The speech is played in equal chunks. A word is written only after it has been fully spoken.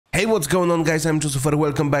Hey, what's going on, guys? I'm Joseph.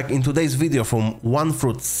 Welcome back in today's video from One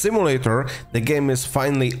Fruit Simulator. The game is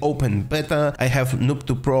finally open beta. I have Noob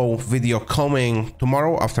to Pro video coming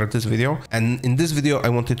tomorrow after this video, and in this video I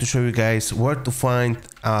wanted to show you guys where to find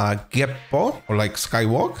Geppo, or like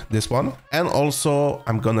Skywalk, this one, and also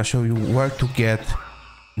I'm gonna show you where to get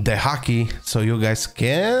the Haki so you guys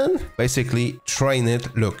can basically train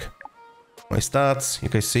it. Look, my stats, you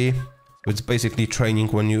can see it's basically training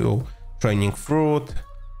when you training fruit,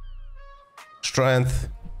 strength,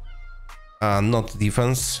 not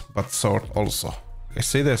defense, but sword also. You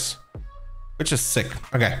see this? Which is sick.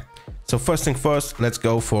 Okay, so first thing first, let's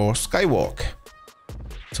go for Skywalk.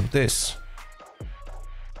 So this.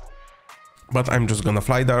 But I'm just gonna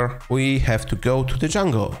fly there. We have to go to the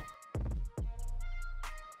jungle.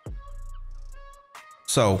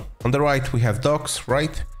 So, on the right we have dogs,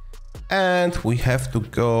 right? And we have to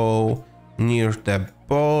go near the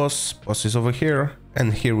boss. Boss is over here.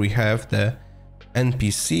 And here we have the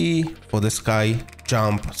NPC for the sky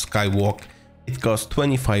jump skywalk. It costs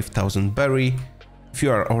 25,000 berry. If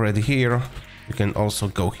you are already here, you can also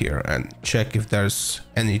go here and check if there's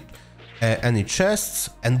any chests.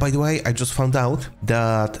 And by the way, I just found out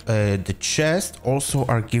that the chests also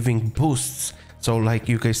are giving boosts. So like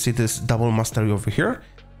you guys see this double mastery over here,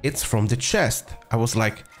 it's from the chest. I was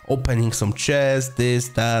like opening some chests, this,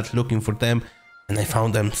 that, looking for them, and I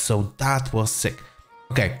found them, so that was sick.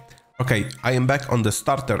 Okay, I am back on the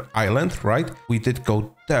starter island, right? We did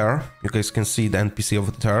go there. You guys can see the NPC over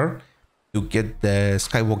there. To get the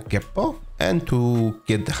Skywalk Geppo and to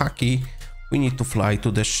get the Haki, we need to fly to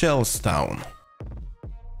the Shells town.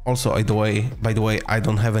 Also, by the way, I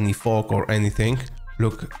don't have any fog or anything.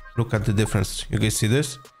 Look at the difference. You guys see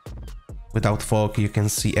this? Without fog, you can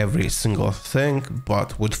see every single thing,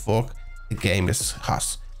 but with fog, the game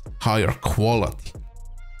has higher quality.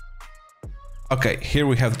 Okay, here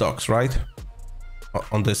we have dogs, right?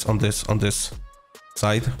 On this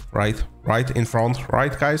side, right in front,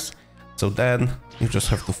 right, guys? So then you just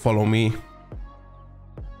have to follow me,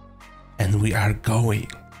 and we are going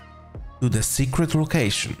to the secret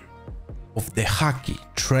location of the Haki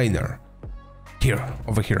trainer. Here,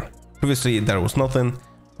 over here. Previously there was nothing,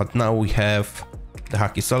 but now we have the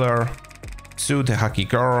Haki seller, so the Haki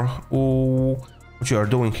girl. Ooh, what you are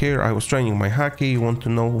doing here? I was training my Haki. You want to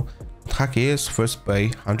know what Haki is? First pay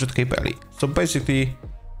 100k belly. So basically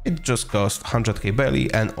it just costs 100k belly,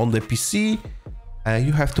 and on the PC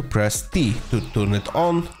you have to press T to turn it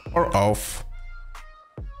on or off.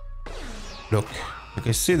 Look, you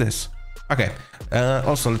can see this. Okay,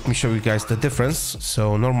 also let me show you guys the difference.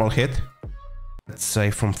 So normal hit, let's say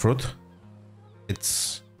from fruit,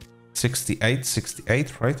 it's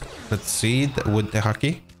 68, right? Let's see with the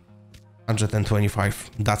Haki, 125.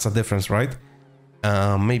 That's a difference, right?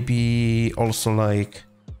 Maybe also like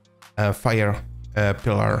fire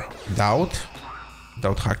pillar without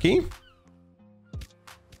Haki,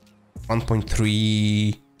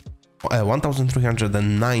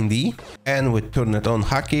 1390, and we turn it on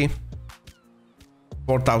Haki,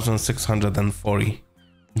 4640.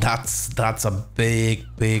 That's a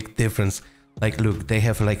big difference. Like, look, they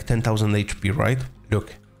have like 10,000 HP, right?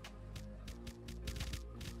 Look.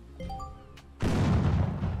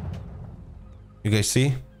 You guys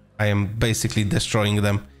see? I am basically destroying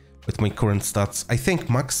them with my current stats. I think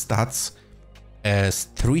max stats is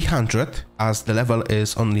 300, as the level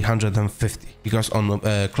is only 150. Because on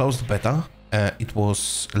closed beta, it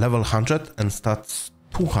was level 100 and stats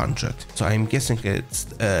 200. So I'm guessing it's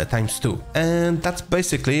times 2. And that's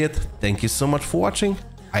basically it. Thank you so much for watching.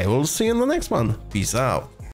 I will see you in the next one. Peace out.